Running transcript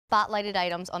spotlighted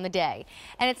items on the day.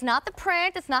 And it's not the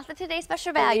print, it's not the Today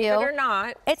Special Value. Believe it or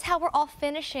not. It's how we're all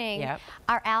finishing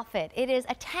our outfit. It is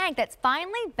a tank that's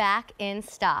finally back in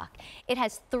stock. It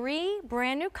has 3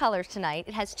 brand new colors tonight.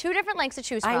 It has 2 different lengths to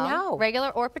choose from. I know. Regular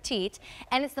or petite.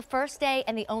 And it's the first day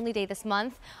and the only day this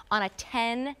month on a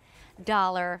 $10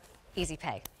 easy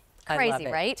pay. Crazy, I love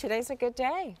it. Right? Today's a good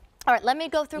day. All right, let me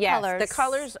go through colors. Yes, the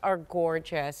colors are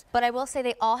gorgeous. But I will say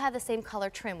they all have the same color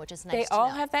trim, which is nice They to all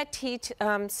know. have that tea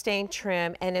stain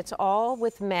trim, and it's all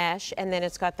with mesh, and then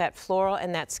it's got that floral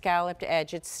and that scalloped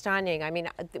edge. It's stunning. I mean,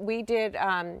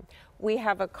 we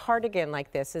have a cardigan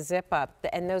like this, a zip up,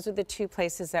 and those are the 2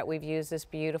 places that we've used this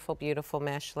beautiful, beautiful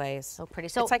mesh lace. So pretty.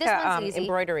 So it's like this a one's easy.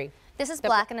 embroidery. This is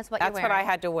black, and it's what you're wearing. That's what I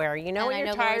had to wear. You know, when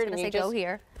you're tired and you just go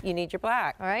here. You need your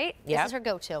black. All right. This is her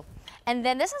go-to. And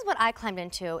then this is what I climbed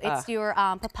into. It's your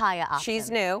papaya option. She's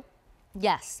new.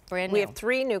 Yes, brand new. We have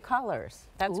 3 new colors.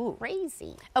 That's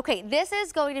crazy. Okay, this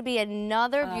is going to be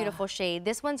another beautiful shade.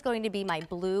 This one's going to be my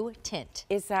blue tint.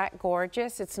 Is that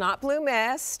gorgeous? It's not blue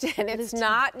mist, and it's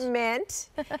not mint.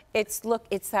 It's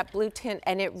that blue tint,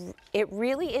 and it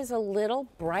really is a little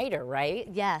brighter, right?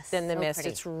 Yes. Than the mist.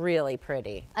 Pretty. It's really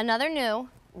pretty. Another new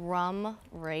rum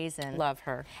raisin. Love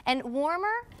her. And warmer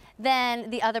than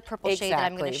the other purple shade that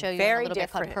I'm going to show you in a little bit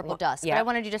called Purple Dust. But I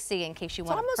wanted you to see in case you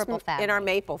want a purple family. In our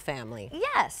maple family.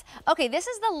 Yes. Okay, this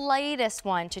is the latest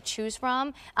one to choose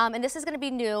from, and this is going to be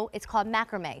new. It's called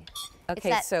macrame.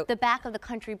 Okay, it's the back of the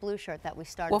country blue shirt that we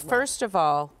started with. Well, first of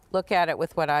all, look at it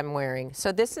with what I'm wearing.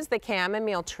 So this is the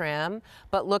chamomile trim,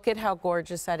 but look at how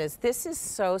gorgeous that is. This is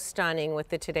so stunning with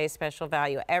the Today Special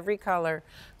Value. Every color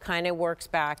kind of works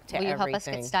back to everything. Will you help us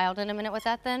get styled in a minute with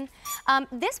that then?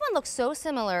 This one looks so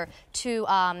similar to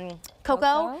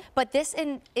cocoa, but this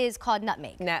is called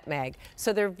nutmeg. Nutmeg.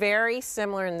 So they're very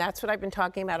similar, and that's what I've been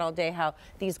talking about all day, how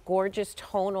these gorgeous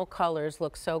tonal colors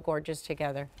look so gorgeous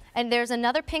together. And there's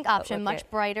another pink option, much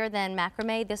brighter than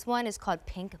macrame. This one is called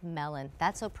Pink Melon.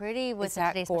 That's so pretty with the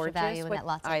Today Special Value and that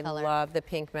lots of color. I love the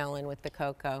pink melon with the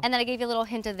cocoa. And then I gave you a little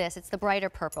hint of this. It's the brighter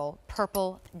purple,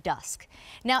 Purple Dusk.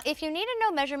 Now, if you need to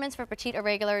know measurements for petite or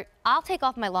regular, I'll take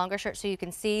off my longer shirt so you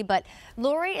can see, but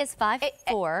Lori is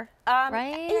 5'4",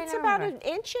 right? It's about 1.25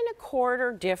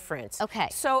 inches difference. Okay.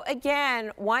 So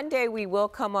again, one day we will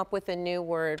come up with a new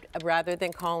word rather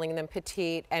than calling them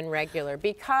petite and regular,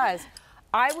 because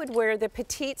I would wear the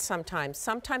petite sometimes.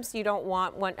 Sometimes you don't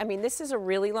want one. I mean, this is a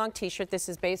really long t-shirt. This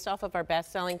is based off of our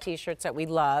best-selling t-shirts that we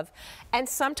love. And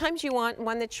sometimes you want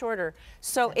one that's shorter.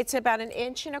 So it's about 1.25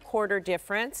 inches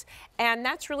difference, and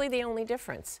that's really the only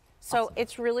difference. So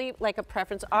it's really like a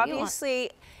preference.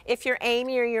 Obviously, if you're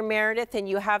Amy or you're Meredith and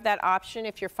you have that option,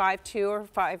 if you're 5'2" or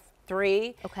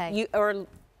 5'3",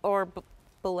 or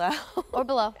below. Or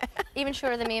below. Even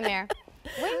shorter than me and Mare.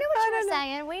 We knew what you were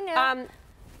saying. We knew.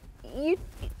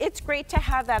 It's great to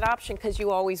have that option because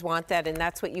you always want that, and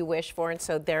that's what you wish for, and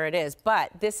so there it is.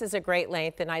 But this is a great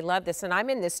length, and I love this. And I'm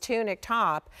in this tunic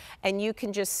top, and you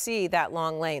can just see that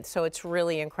long length, so it's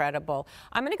really incredible.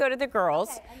 I'm going to go to the girls.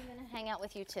 Okay, I'm going to hang out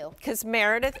with you too. Because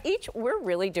Meredith, we're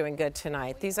really doing good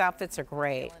tonight. These outfits are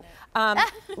great.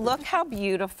 Look how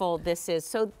beautiful this is.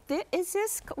 So what is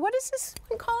this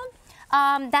one called?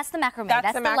 That's the macrame.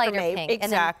 That's the lighter pink. Exactly.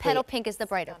 And then petal pink is the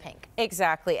brighter pink.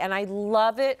 Exactly. And I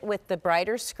love it with the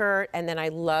brighter skirt, and then I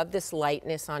love this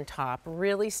lightness on top.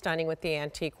 Really stunning with the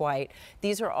antique white.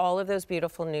 These are all of those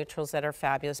beautiful neutrals that are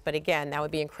fabulous. But again, that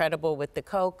would be incredible with the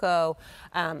cocoa.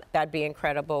 That'd be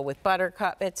incredible with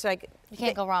buttercup. It's like you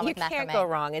can't go wrong with macrame. You can't go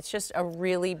wrong. It's just a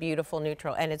really beautiful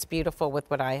neutral, and it's beautiful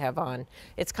with what I have on.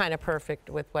 It's kind of perfect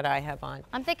with what I have on.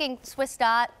 I'm thinking Swiss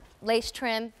dot, lace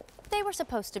trim. They were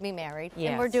supposed to be married,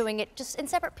 and we're doing it just in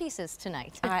separate pieces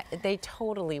tonight. They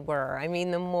totally were. I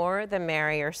mean, the more the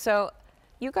merrier. So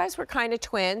you guys were kind of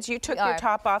twins. You took your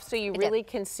top off so you really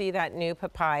can see that new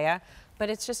papaya. But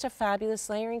it's just a fabulous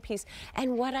layering piece.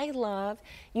 And what I love,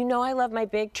 you know I love my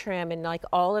big trim and like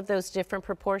all of those different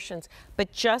proportions,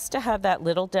 but just to have that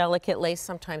little delicate lace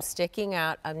sometimes sticking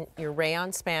out on your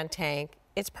rayon span tank,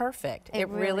 it's perfect. It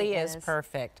really is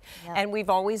perfect. Yep. And we've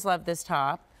always loved this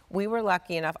top. We were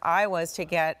lucky enough, I was, to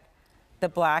get the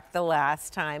black the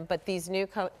last time, but these new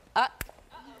colors.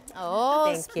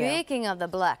 Speaking of the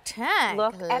black tank,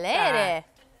 look at that.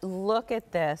 Look at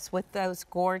this with those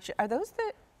gorgeous. Are those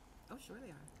the? Oh, sure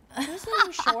they are. Are those the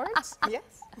new shorts? Yes.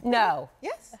 No.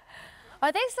 Yes.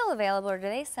 Are they still available, or do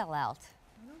they sell out?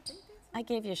 I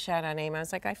gave you a shout out, Amy. I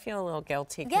was like, I feel a little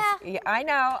guilty. Yeah. I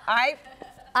know.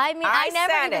 I mean, I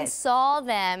never said even it. saw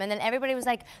them, and then everybody was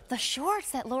like, the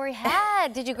shorts that Lori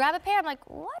had. Did you grab a pair? I'm like,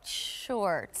 what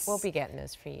shorts? We'll be getting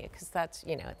those for you because that's,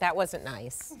 that wasn't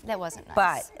nice. That wasn't nice.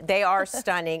 But they are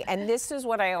stunning. And this is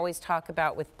what I always talk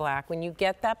about with black. When you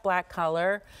get that black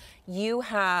color, you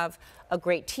have a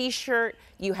great t-shirt,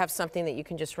 you have something that you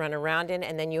can just run around in,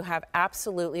 and then you have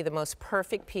absolutely the most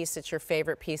perfect piece. It's your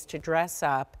favorite piece to dress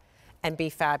up and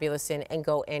be fabulous in and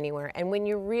go anywhere. And when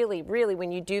you really,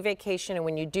 when you do vacation and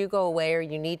when you do go away or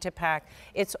you need to pack,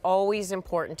 it's always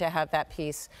important to have that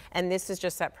piece. And this is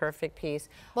just that perfect piece.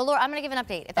 Well, Laura, I'm gonna give an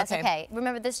update, if that's okay.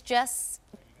 Remember, this just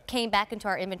came back into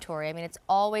our inventory. I mean, it's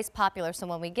always popular, so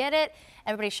when we get it,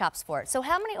 everybody shops for it. So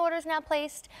how many orders now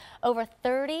placed? Over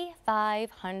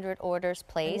 3,500 orders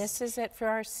placed. And this is it for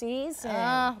our season.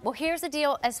 Well, here's the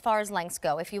deal as far as lengths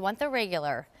go. If you want the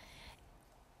regular,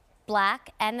 black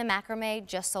and the macrame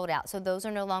just sold out, so those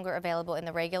are no longer available in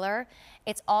the regular.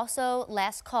 It's also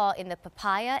last call in the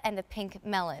papaya and the pink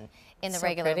melon in the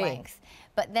regular length.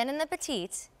 But then in the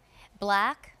petite,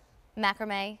 black,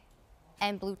 macrame,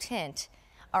 and blue tint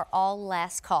are all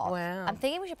last call. Wow. I'm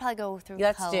thinking we should probably go through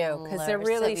Let's colors. do, because they're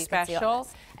really special.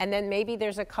 And then maybe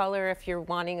there's a color if you're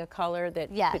wanting a color that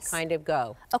could kind of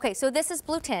go. Okay, so this is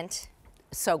blue tint.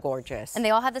 So gorgeous. And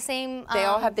they all have the same... they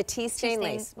all have the tea stain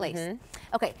lace.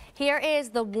 Okay, here is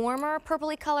the warmer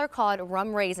purpley color called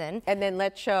Rum Raisin. And then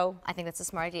let's show... I think that's a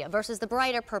smart idea. Versus the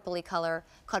brighter purpley color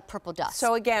called Purple Dust.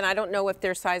 So again, I don't know if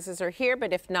their sizes are here,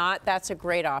 but if not, that's a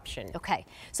great option. Okay,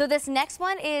 so this next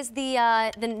one is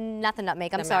not the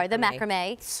nutmeg, I'm sorry, the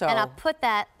macrame. So and I'll put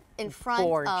that in front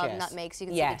gorgeous. of nutmeg so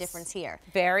you can see the difference here.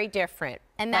 Very different.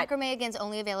 And macrame, again, is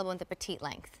only available in the petite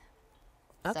length.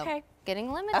 Okay. So,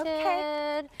 getting limited.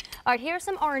 Okay. All right, here are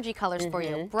some orangey colors for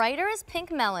you. Brighter is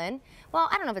pink melon. Well,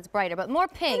 I don't know if it's brighter, but more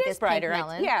pink is brighter. Pink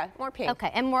melon. Yeah, more pink. Okay,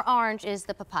 and more orange is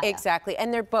the papaya. Exactly,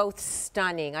 and they're both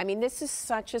stunning. I mean, this is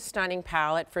such a stunning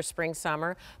palette for spring,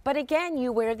 summer. But again,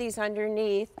 you wear these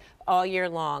underneath all year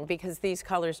long because these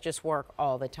colors just work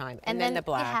all the time. And then the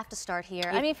black. You have to start here.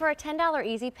 I mean, for a $10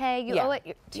 easy pay, you owe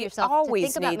it to yourself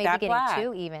always to think about need maybe that getting black.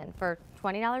 two even for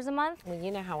 $20 a month. Well,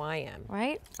 you know how I am.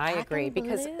 Right? I Black agree and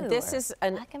because blue, this is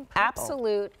an black and purple.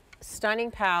 absolute stunning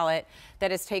palette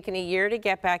that has taken a year to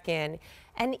get back in.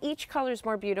 And each color is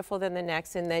more beautiful than the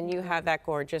next, and then you have that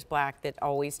gorgeous black that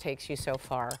always takes you so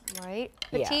far. Right?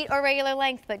 Petite or regular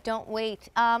length, but don't wait.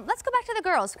 Let's go back to the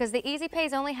girls, because the easy pay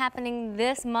is only happening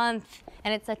this month,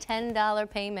 and it's a $10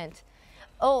 payment.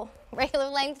 Oh, regular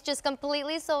length just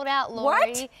completely sold out, Lori.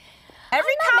 What?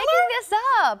 Every I'm not making this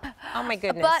up. Oh my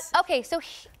goodness. But, okay, so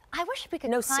I wish we could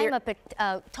climb up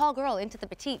a tall girl into the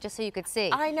petite just so you could see.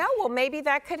 I know. Well, maybe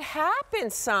that could happen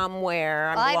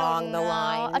somewhere along the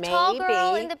line. A tall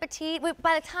girl in the petite.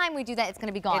 By the time we do that, it's going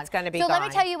to be gone. It's going to be gone. So let me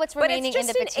tell you what's remaining in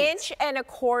the petite. But it's just an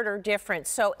 1.25 inches difference.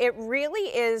 So it really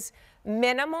is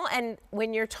minimal. And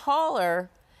when you're taller,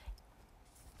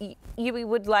 you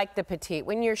would like the petite.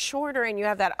 When you're shorter and you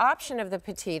have that option of the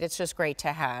petite, it's just great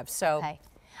to have. So. Okay.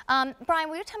 Brian,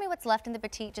 will you tell me what's left in the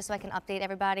petite just so I can update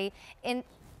everybody?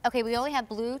 Okay, we only have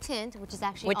blue tint, which is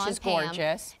actually on Pam,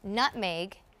 gorgeous.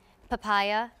 Nutmeg,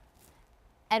 papaya,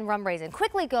 and rum raisin.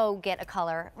 Quickly go get a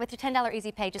color. With your $10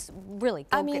 easy pay, just really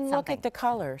go get something. Look at the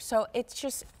color. So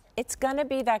it's gonna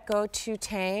be that go-to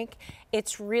tank.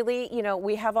 It's really,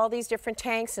 we have all these different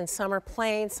tanks, and some are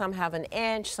plain, some have 1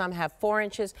 inch, some have 4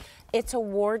 inches. It's a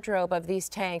wardrobe of these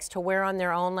tanks to wear on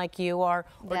their own like you are,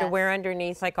 or to wear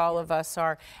underneath like all of us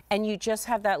are. And you just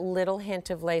have that little hint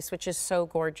of lace, which is so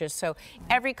gorgeous. So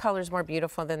every color is more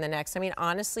beautiful than the next. I mean,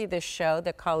 honestly, this show,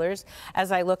 the colors,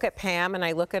 as I look at Pam and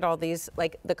I look at all these,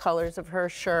 like the colors of her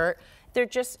shirt, they're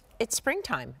just, it's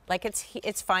springtime. Like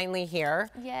it's finally here.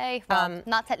 Yay. Well,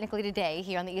 not technically today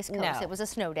here on the East Coast. No. It was a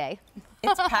snow day.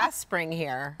 It's past spring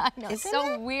here. I know. It's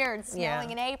so weird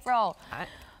snowing in April.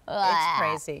 It's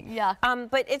crazy. Yeah.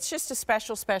 But it's just a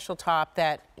special, special top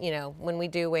that, when we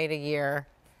do wait a year,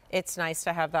 it's nice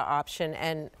to have the option.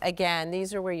 And again,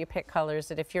 these are where you pick colors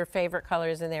that if your favorite color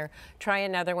is in there, try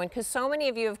another one. Because so many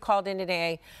of you have called in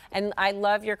today, and I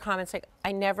love your comments like,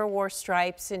 I never wore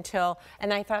stripes until,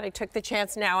 and I thought I took the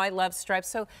chance, now I love stripes.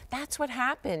 So that's what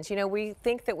happens. We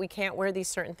think that we can't wear these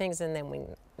certain things, and then we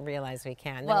realize we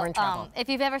can. Then we're in trouble. If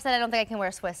you've ever said, I don't think I can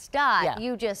wear Swiss dot,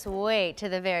 you just wait to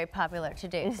the very popular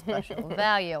today's special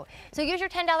value. So use your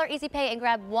 $10 easy pay and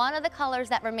grab one of the colors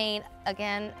that remain.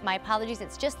 Again, my apologies,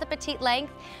 it's just the petite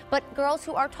length, but girls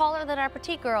who are taller than our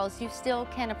petite girls, you still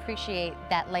can appreciate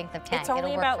that length of tank. It's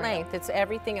only about length. It's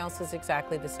everything else is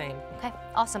exactly the same. Okay,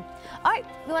 awesome. All right,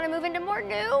 we want to move into more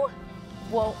new?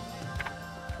 Well,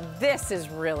 This is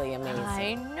really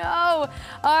amazing. I know.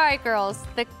 All right, girls,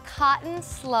 the cotton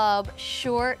slub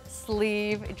short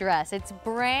sleeve dress. It's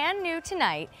brand new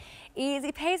tonight.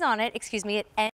 Easy pays on it, excuse me, it